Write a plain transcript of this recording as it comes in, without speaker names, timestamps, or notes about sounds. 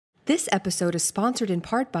This episode is sponsored in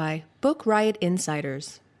part by Book Riot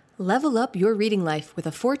Insiders. Level up your reading life with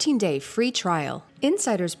a 14-day free trial.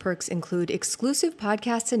 Insiders perks include exclusive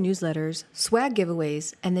podcasts and newsletters, swag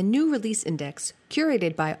giveaways, and the new release index,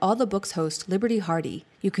 curated by All the Books host Liberty Hardy.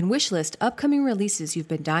 You can wishlist upcoming releases you've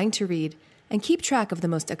been dying to read and keep track of the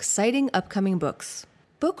most exciting upcoming books.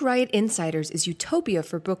 Book Riot Insiders is utopia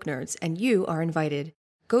for book nerds, and you are invited.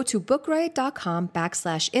 Go to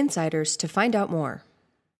bookriot.com/insiders to find out more.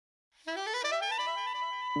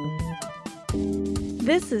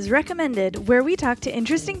 This is Recommended, where we talk to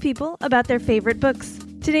interesting people about their favorite books.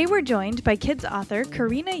 Today we're joined by kids author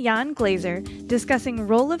Karina Yan Glaser discussing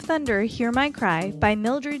Roll of Thunder, Hear My Cry by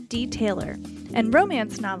Mildred D. Taylor, and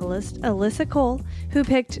romance novelist Alyssa Cole, who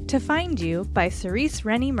picked To Find You by Cerise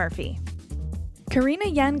Rennie Murphy. Karina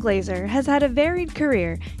Yan Glaser has had a varied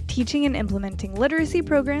career teaching and implementing literacy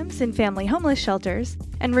programs in family homeless shelters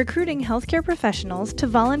and recruiting healthcare professionals to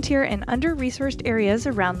volunteer in under-resourced areas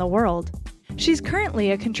around the world. She's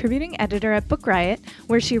currently a contributing editor at Book Riot,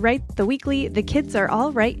 where she writes the weekly The Kids Are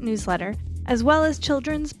All Right newsletter, as well as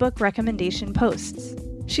children's book recommendation posts.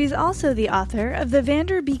 She's also the author of The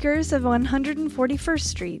Vander Beekers of 141st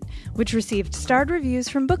Street, which received starred reviews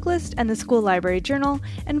from Booklist and the School Library Journal,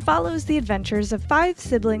 and follows the adventures of 5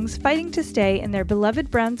 siblings fighting to stay in their beloved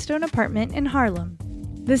brownstone apartment in Harlem.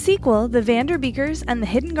 The sequel, The Vander Beekers and the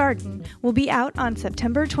Hidden Garden, will be out on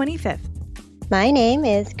September 25th. My name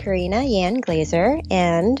is Karina Yan Glaser,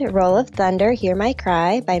 and Roll of Thunder, Hear My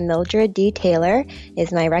Cry by Mildred D. Taylor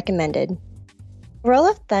is my recommended. Roll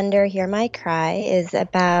of Thunder, Hear My Cry is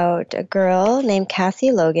about a girl named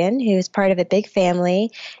Cassie Logan who's part of a big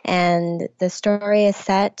family, and the story is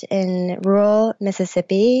set in rural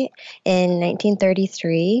Mississippi in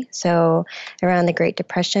 1933, so around the Great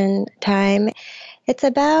Depression time. It's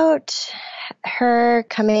about her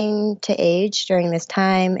coming to age during this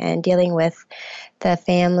time and dealing with the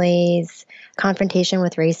family's confrontation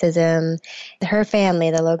with racism. Her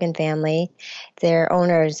family, the Logan family, they're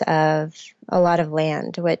owners of a lot of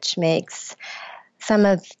land, which makes some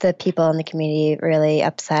of the people in the community really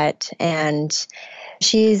upset. And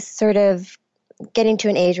she's sort of getting to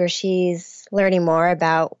an age where she's learning more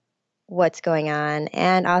about what's going on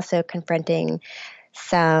and also confronting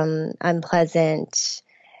some unpleasant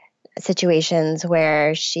situations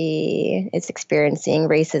where she is experiencing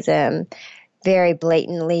racism very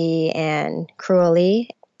blatantly and cruelly.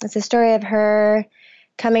 It's a story of her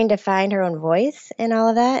coming to find her own voice in all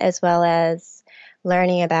of that, as well as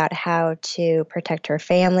learning about how to protect her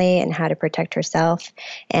family and how to protect herself,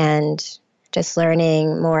 and just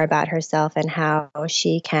learning more about herself and how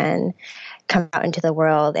she can come out into the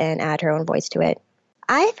world and add her own voice to it.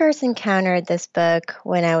 I first encountered this book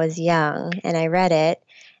when I was young, and I read it.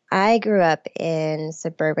 I grew up in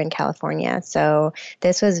suburban California, so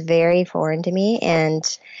this was very foreign to me, and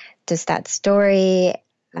just that story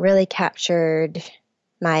really captured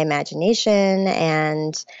my imagination,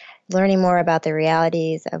 and learning more about the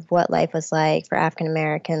realities of what life was like for African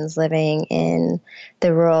Americans living in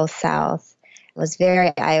the rural South was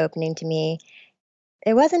very eye-opening to me.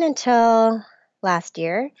 It wasn't until last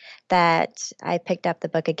year that I picked up the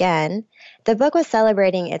book again. The book was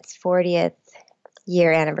celebrating its 40th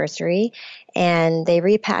year anniversary, and they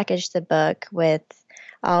repackaged the book with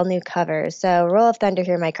all new covers. So Roll of Thunder,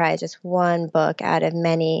 Hear My Cry is just one book out of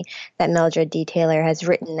many that Mildred D. Taylor has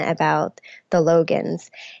written about the Logans.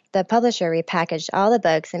 The publisher repackaged all the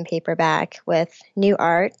books in paperback with new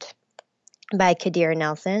art by Kadir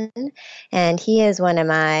Nelson, and he is one of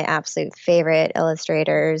my absolute favorite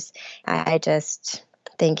illustrators. I just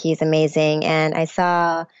think he's amazing, and I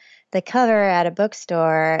saw the cover at a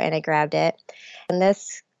bookstore and I grabbed it. And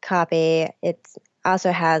this copy, it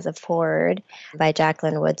also has a foreword by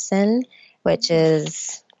Jacqueline Woodson, which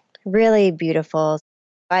is really beautiful.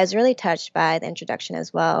 I was really touched by the introduction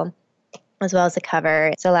as well as the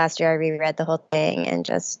cover. So last year I reread the whole thing and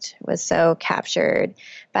just was so captured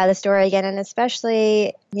by the story again. And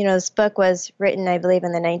especially, this book was written, I believe,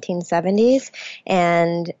 in the 1970s,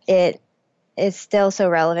 and it is still so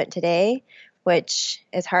relevant today, which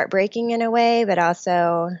is heartbreaking in a way, but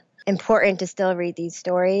also important to still read these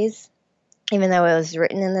stories. Even though it was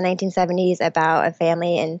written in the 1970s about a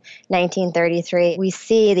family in 1933, we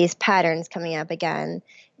see these patterns coming up again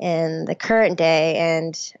in the current day,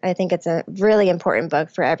 and I think it's a really important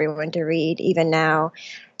book for everyone to read, even now,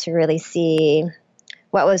 to really see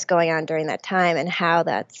what was going on during that time and how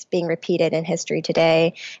that's being repeated in history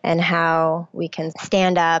today, and how we can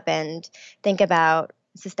stand up and think about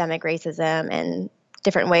systemic racism and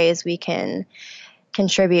different ways we can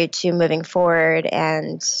contribute to moving forward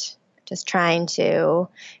and just trying to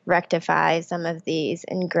rectify some of these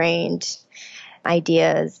ingrained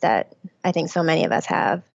ideas that I think so many of us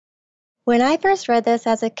have. When I first read this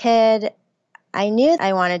as a kid, I knew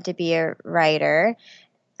I wanted to be a writer.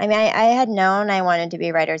 I mean, I had known I wanted to be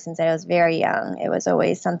a writer since I was very young. It was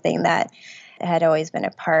always something that had always been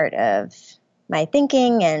a part of my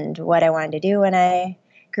thinking and what I wanted to do when I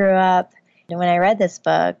grew up. And when I read this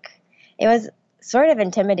book, it was sort of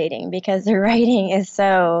intimidating because the writing is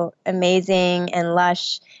so amazing and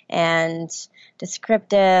lush and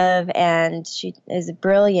descriptive, and she is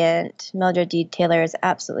brilliant. Mildred D. Taylor is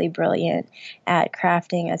absolutely brilliant at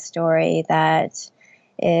crafting a story that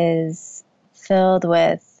is filled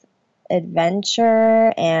with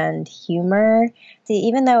adventure and humor. See,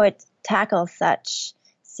 even though it tackles such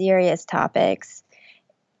serious topics,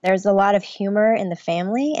 there's a lot of humor in the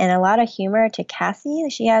family and a lot of humor to Cassie.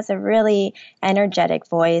 She has a really energetic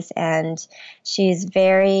voice, and she's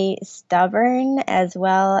very stubborn as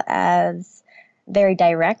well as very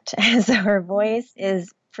direct. So her voice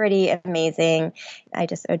is pretty amazing. I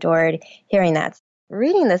just adored hearing that.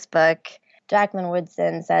 Reading this book, Jacqueline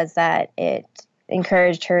Woodson says that it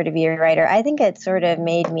encouraged her to be a writer. I think it sort of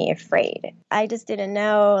made me afraid. I just didn't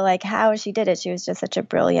know like how she did it. She was just such a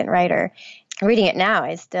brilliant writer. Reading it now,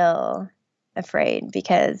 I'm still afraid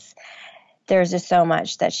because there's just so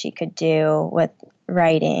much that she could do with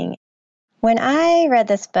writing. When I read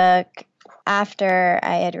this book after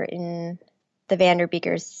I had written The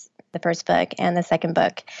Vanderbeekers, the first book, and the second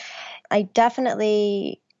book, I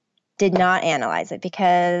definitely did not analyze it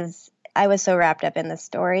because I was so wrapped up in the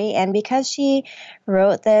story. And because she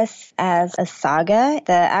wrote this as a saga,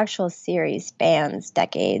 the actual series spans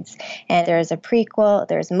decades. And there's a prequel,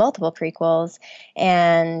 there's multiple prequels,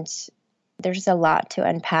 and there's just a lot to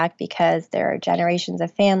unpack because there are generations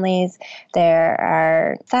of families. There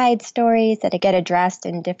are side stories that get addressed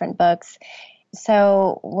in different books.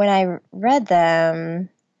 So when I read them,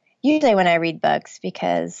 usually when I read books,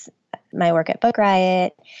 because my work at Book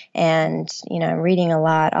Riot and, I'm reading a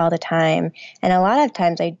lot all the time. And a lot of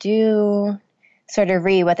times I do sort of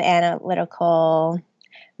read with analytical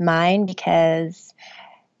mind because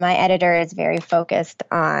my editor is very focused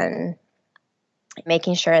on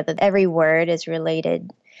making sure that every word is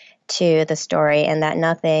related to the story and that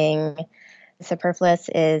nothing superfluous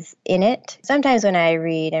is in it. Sometimes when I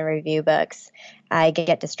read and review books, I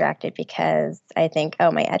get distracted because I think,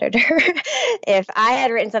 oh, my editor, if I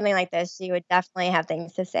had written something like this, she would definitely have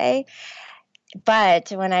things to say. But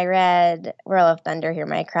when I read Roll of Thunder, Hear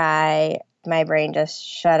My Cry, my brain just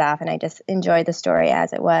shut off and I just enjoyed the story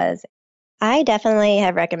as it was. I definitely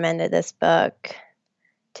have recommended this book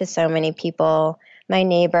to so many people. My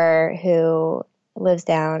neighbor who lives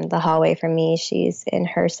down the hallway from me, she's in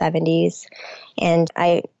her 70s, and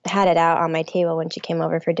I had it out on my table when she came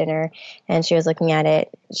over for dinner, and she was looking at it.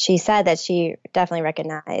 She said that she definitely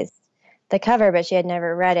recognized the cover, but she had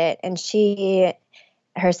never read it, and she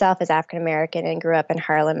herself is African American and grew up in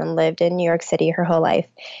Harlem and lived in New York City her whole life.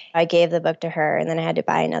 I gave the book to her, and then I had to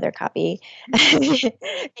buy another copy because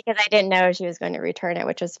I didn't know she was going to return it,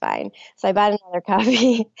 which was fine. So I bought another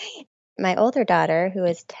copy. My older daughter, who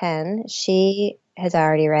is 10, she has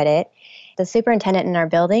already read it. The superintendent in our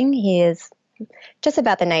building, he is just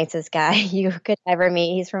about the nicest guy you could ever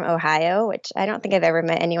meet. He's from Ohio, which I don't think I've ever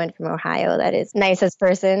met anyone from Ohio that is nicest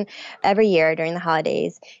person. Every year during the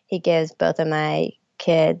holidays, he gives both of my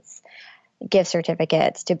kids gift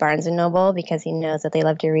certificates to Barnes & Noble because he knows that they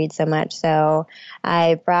love to read so much. So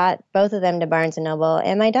I brought both of them to Barnes & Noble,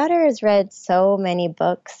 and my daughter has read so many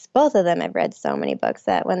books. Both of them have read so many books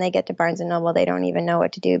that when they get to Barnes & Noble, they don't even know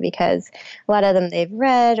what to do because a lot of them they've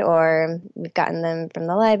read or we've gotten them from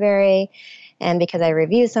the library. And because I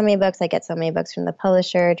review so many books, I get so many books from the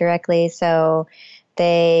publisher directly. So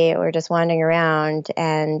they were just wandering around,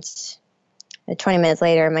 and 20 minutes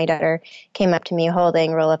later, my daughter came up to me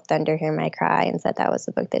holding Roll of Thunder, Hear My Cry, and said that was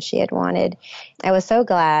the book that she had wanted. I was so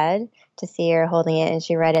glad to see her holding it, and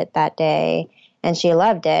she read it that day, and she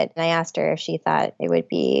loved it. And I asked her if she thought it would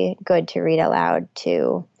be good to read aloud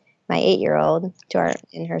to my 8-year-old,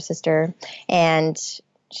 and her sister, and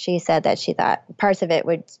she said that she thought parts of it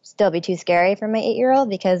would still be too scary for my 8-year-old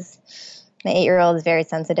because my 8-year-old is very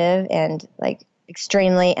sensitive and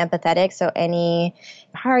extremely empathetic. So any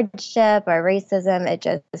hardship or racism, it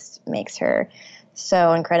just makes her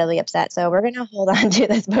so incredibly upset. So we're going to hold on to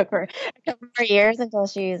this book for a couple more years until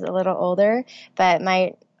she's a little older. But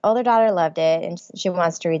my older daughter loved it, and she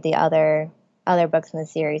wants to read the other books in the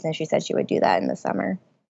series, and she said she would do that in the summer.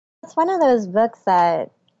 It's one of those books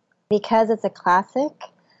that, because it's a classic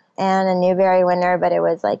and a Newbery winner, but it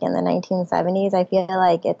was in the 1970s, I feel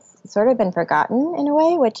like it's sort of been forgotten in a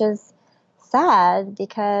way, which is sad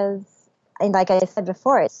because, and like I said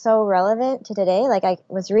before, it's so relevant to today. Like I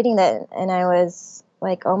was reading that and I was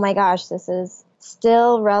like, oh my gosh, this is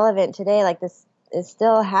still relevant today. Like this is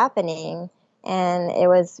still happening. And it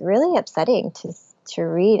was really upsetting to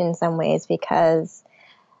read in some ways because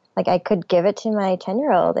like I could give it to my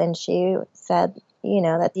 10-year-old and she said,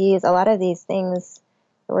 that a lot of these things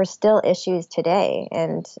were still issues today.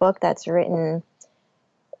 And a book that's written,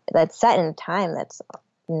 that's set in a time that's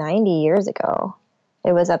 90 years ago,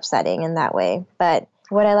 it was upsetting in that way. But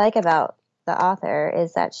what I like about the author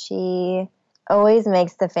is that she always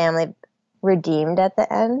makes the family redeemed at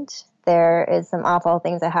the end. There is some awful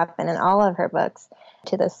things that happen in all of her books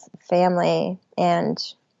to this family, and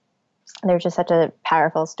there's just such a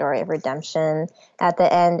powerful story of redemption at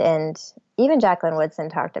the end. And even Jacqueline Woodson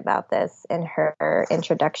talked about this in her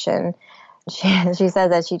introduction. She says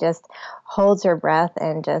that she just holds her breath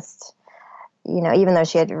and just, even though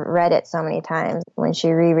she had read it so many times, when she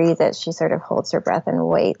rereads it, she sort of holds her breath and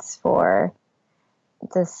waits for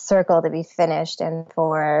the circle to be finished and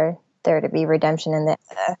for there to be redemption and that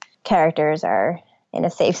the characters are in a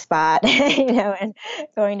safe spot, and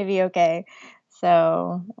going to be okay.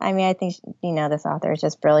 So, I think, this author is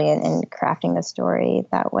just brilliant in crafting the story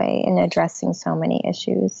that way and addressing so many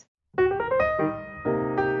issues.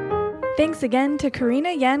 Thanks again to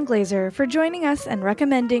Karina Yan Glaser for joining us and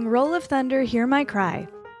recommending Roll of Thunder, Hear My Cry.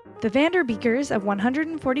 The Vanderbeekers of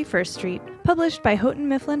 141st Street, published by Houghton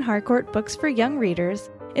Mifflin Harcourt Books for Young Readers,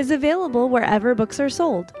 is available wherever books are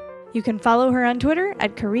sold. You can follow her on Twitter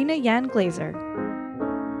at Karina Yan Glaser.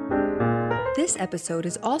 This episode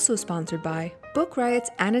is also sponsored by Book Riot's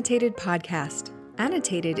Annotated Podcast.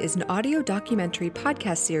 Annotated is an audio documentary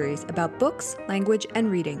podcast series about books, language,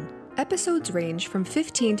 and reading. Episodes range from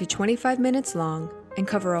 15 to 25 minutes long and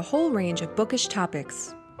cover a whole range of bookish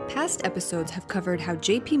topics. Past episodes have covered how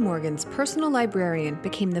J.P. Morgan's personal librarian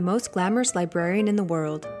became the most glamorous librarian in the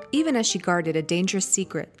world, even as she guarded a dangerous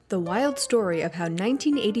secret. The wild story of how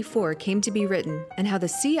 1984 came to be written and how the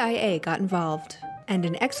CIA got involved. And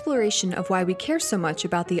an exploration of why we care so much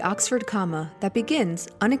about the Oxford comma that begins,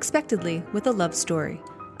 unexpectedly, with a love story.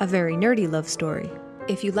 A very nerdy love story.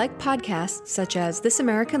 If you like podcasts such as This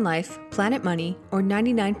American Life, Planet Money, or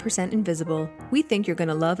 99% Invisible, we think you're going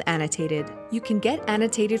to love Annotated. You can get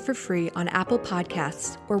Annotated for free on Apple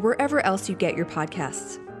Podcasts or wherever else you get your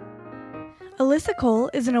podcasts. Alyssa Cole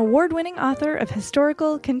is an award-winning author of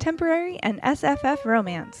historical, contemporary, and SFF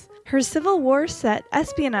romance. Her Civil War set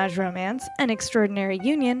espionage romance, An Extraordinary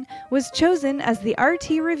Union, was chosen as the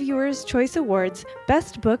RT Reviewers' Choice Awards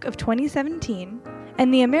Best Book of 2017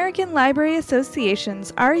 and the American Library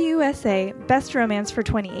Association's RUSA Best Romance for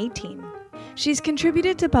 2018. She's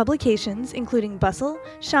contributed to publications including Bustle,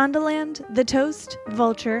 Shondaland, The Toast,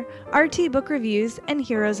 Vulture, RT Book Reviews, and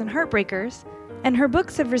Heroes and Heartbreakers, and her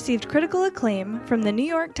books have received critical acclaim from the New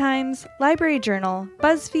York Times, Library Journal,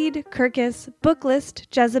 BuzzFeed, Kirkus, Booklist,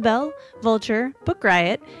 Jezebel, Vulture, Book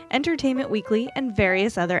Riot, Entertainment Weekly, and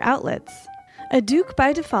various other outlets. A Duke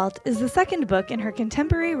by Default is the second book in her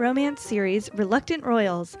contemporary romance series Reluctant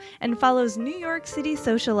Royals and follows New York City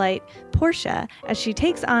socialite Portia as she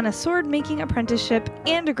takes on a sword-making apprenticeship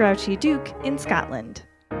and a grouchy duke in Scotland.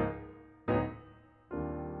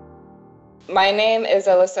 My name is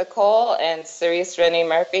Alyssa Cole, and Cerise Rennie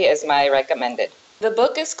Murphy is my recommended. The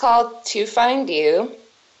book is called To Find You.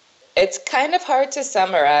 It's kind of hard to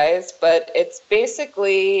summarize, but it's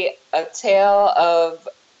basically a tale of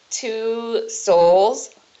two souls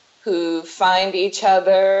who find each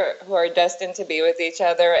other, who are destined to be with each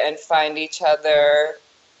other, and find each other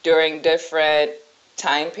during different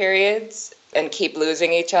time periods and keep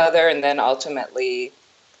losing each other and then ultimately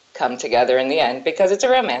come together in the end because it's a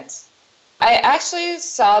romance. I actually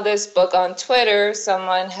saw this book on Twitter.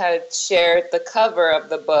 Someone had shared the cover of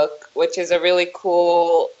the book, which is a really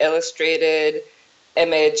cool illustrated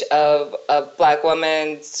image of a Black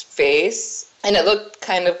woman's face. And it looked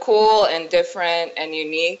kind of cool and different and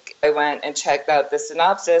unique. I went and checked out the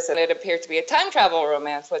synopsis, and it appeared to be a time travel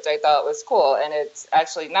romance, which I thought was cool. And it's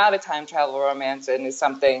actually not a time travel romance and is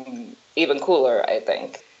something even cooler, I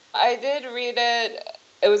think. I did read it.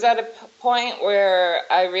 It was at a point where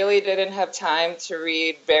I really didn't have time to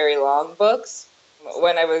read very long books.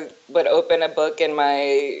 When I would open a book in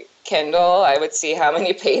my Kindle, I would see how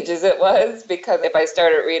many pages it was, because if I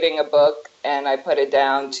started reading a book and I put it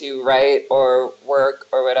down to write or work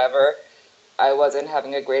or whatever, I wasn't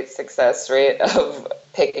having a great success rate of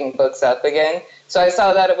picking books up again. So I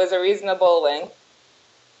saw that it was a reasonable length,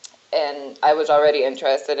 and I was already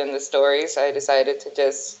interested in the story, so I decided to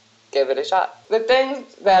just give it a shot. The thing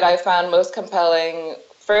that I found most compelling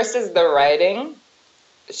first is the writing.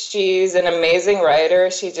 She's an amazing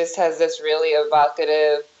writer. She just has this really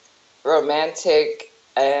evocative, romantic,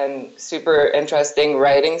 and super interesting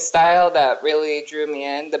writing style that really drew me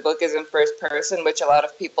in. The book is in first person, which a lot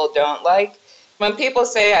of people don't like. When people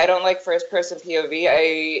say I don't like first person POV,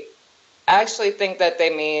 I actually think that they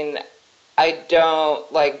mean I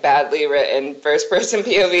don't like badly written first person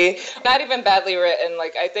POV. Not even badly written.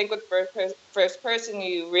 Like, I think with first person,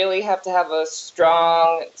 you really have to have a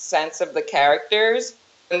strong sense of the characters.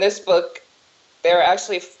 In this book, there are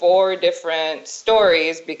actually 4 different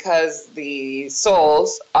stories because the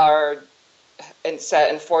souls are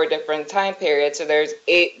set in 4 different time periods. So there's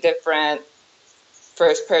 8 different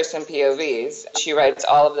first-person POVs. She writes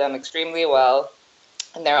all of them extremely well,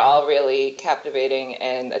 and they're all really captivating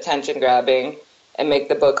and attention-grabbing and make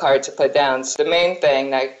the book hard to put down. So the main thing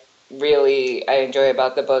that really I enjoy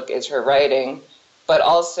about the book is her writing, but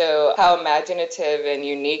also how imaginative and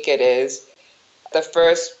unique it is. The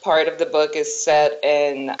first part of the book is set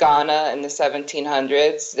in Ghana in the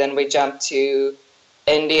 1700s. Then we jump to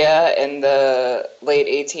India in the late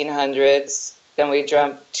 1800s. Then we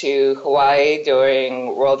jump to Hawaii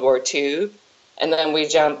during World War II. And then we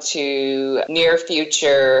jump to near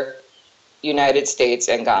future United States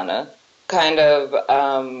and Ghana. Kind of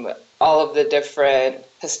all of the different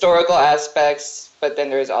historical aspects, but then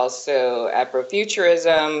there's also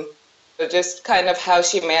Afrofuturism. Just kind of how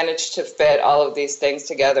she managed to fit all of these things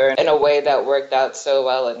together in a way that worked out so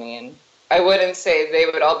well. I mean, I wouldn't say they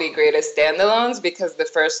would all be great as standalones because the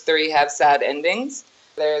first 3 have sad endings.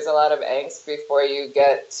 There's a lot of angst before you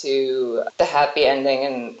get to the happy ending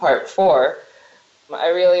in part 4. I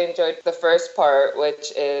really enjoyed the first part,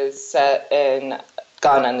 which is set in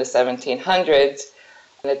Ghana in the 1700s.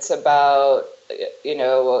 It's about,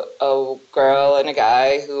 a girl and a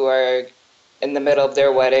guy who are in the middle of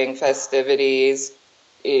their wedding festivities.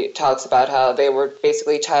 It talks about how they were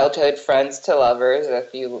basically childhood friends to lovers,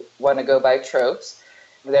 if you want to go by tropes.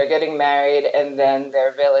 They're getting married, and then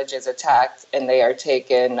their village is attacked, and they are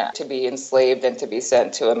taken to be enslaved and to be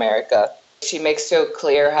sent to America. She makes so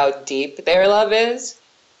clear how deep their love is.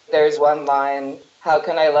 There's one line, "How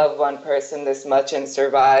can I love one person this much and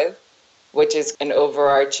survive?" which is an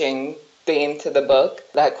overarching theme to the book.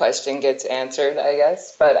 That question gets answered, I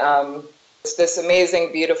guess. But it's this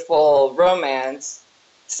amazing, beautiful romance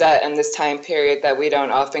set in this time period that we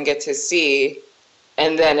don't often get to see,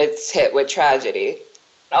 and then it's hit with tragedy.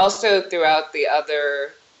 Also, throughout the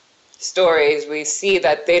other stories, we see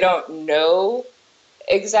that they don't know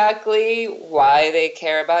exactly why they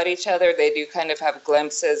care about each other. They do kind of have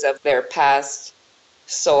glimpses of their past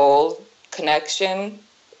soul connection,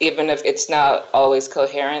 even if it's not always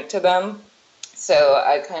coherent to them. So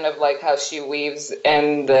I kind of like how she weaves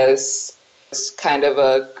in this kind of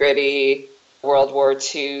a gritty World War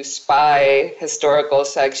II spy historical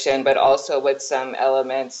section, but also with some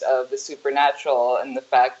elements of the supernatural and the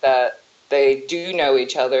fact that they do know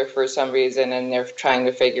each other for some reason and they're trying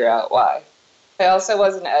to figure out why. I also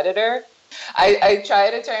was an editor. I try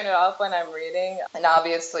to turn it off when I'm reading, and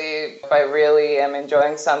obviously if I really am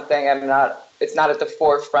enjoying something, it's not at the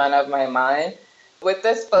forefront of my mind. With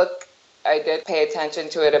this book, I did pay attention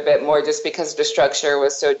to it a bit more just because the structure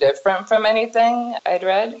was so different from anything I'd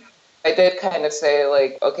read. I did kind of say,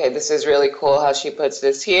 like, okay, this is really cool how she puts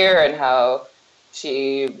this here and how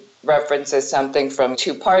she references something from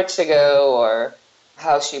 2 parts ago, or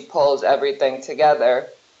how she pulls everything together.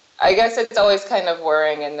 I guess it's always kind of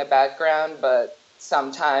worrying in the background, but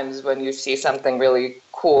sometimes when you see something really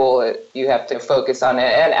cool, you have to focus on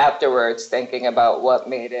it, and afterwards thinking about what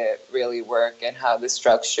made it really work and how the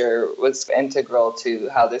structure was integral to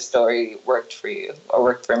how the story worked for you, or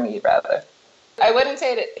worked for me, rather. I wouldn't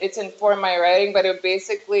say it's informed my writing, but it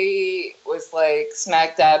basically was like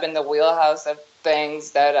smack dab in the wheelhouse of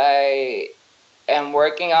things that I am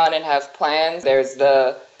working on and have plans. There's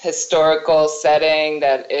the historical setting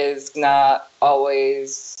that is not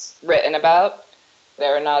always written about.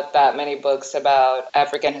 There are not that many books about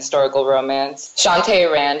African historical romance.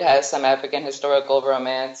 Shantae Rand has some African historical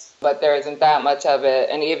romance, but there isn't that much of it.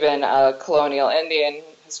 And even colonial Indian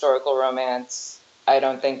historical romance, I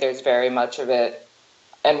don't think there's very much of it.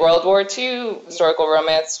 And World War II historical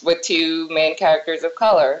romance with 2 main characters of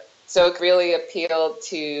color. So it really appealed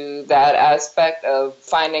to that aspect of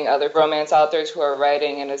finding other romance authors who are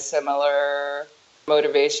writing in a similar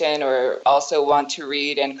motivation, or also want to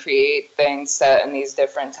read and create things set in these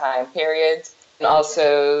different time periods. And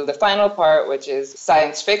also the final part, which is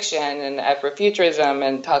science fiction and Afrofuturism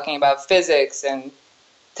and talking about physics and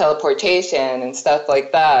teleportation and stuff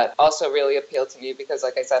like that, also really appealed to me because,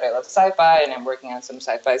 like I said, I love sci-fi and I'm working on some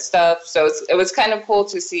sci-fi stuff. So it was kind of cool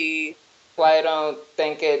to see why I don't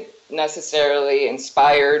think it necessarily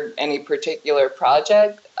inspired any particular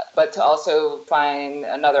project, but to also find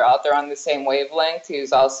another author on the same wavelength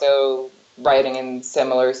who's also writing in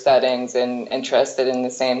similar settings and interested in the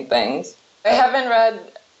same things. I haven't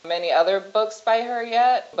read many other books by her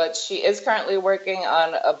yet, but she is currently working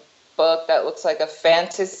on a book that looks like a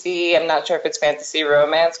fantasy, I'm not sure if it's fantasy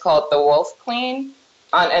romance, called The Wolf Queen.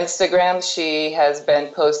 On Instagram, she has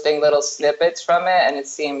been posting little snippets from it, and it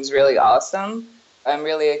seems really awesome. I'm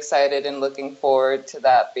really excited and looking forward to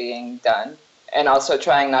that being done. And also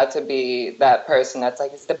trying not to be that person that's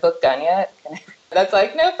like, is the book done yet? That's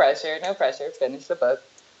like, no pressure, finish the book.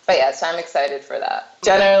 But yeah, so I'm excited for that.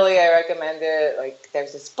 Generally, I recommend it. Like,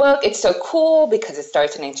 there's this book. It's so cool because it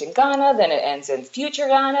starts in ancient Ghana, then it ends in future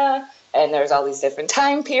Ghana, and there's all these different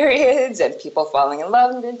time periods and people falling in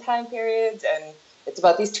love in time periods, and it's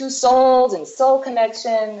about these two souls and soul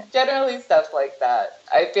connection, generally stuff like that.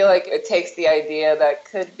 I feel like it takes the idea that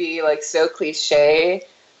could be like so cliche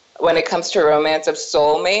when it comes to romance of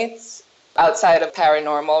soulmates. Outside of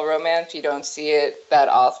paranormal romance, you don't see it that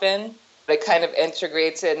often. It kind of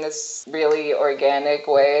integrates it in this really organic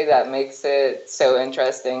way that makes it so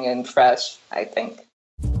interesting and fresh, I think.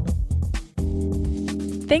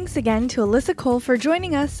 Thanks again to Alyssa Cole for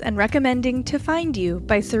joining us and recommending To Find You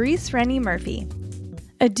by Cerise Rennie Murphy.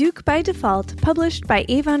 A Duke by Default, published by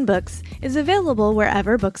Avon Books, is available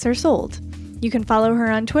wherever books are sold. You can follow her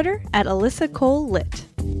on Twitter at Alyssa Cole Lit.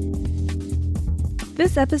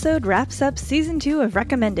 This episode wraps up Season 2 of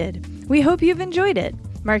Recommended. We hope you've enjoyed it.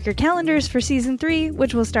 Mark your calendars for Season 3,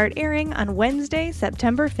 which will start airing on Wednesday,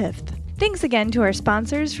 September 5th. Thanks again to our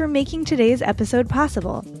sponsors for making today's episode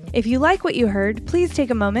possible. If you like what you heard, please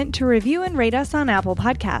take a moment to review and rate us on Apple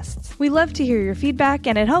Podcasts. We love to hear your feedback,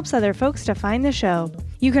 and it helps other folks to find the show.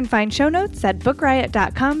 You can find show notes at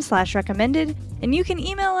bookriot.com/recommended, and you can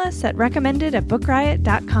email us at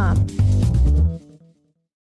recommended@bookriot.com.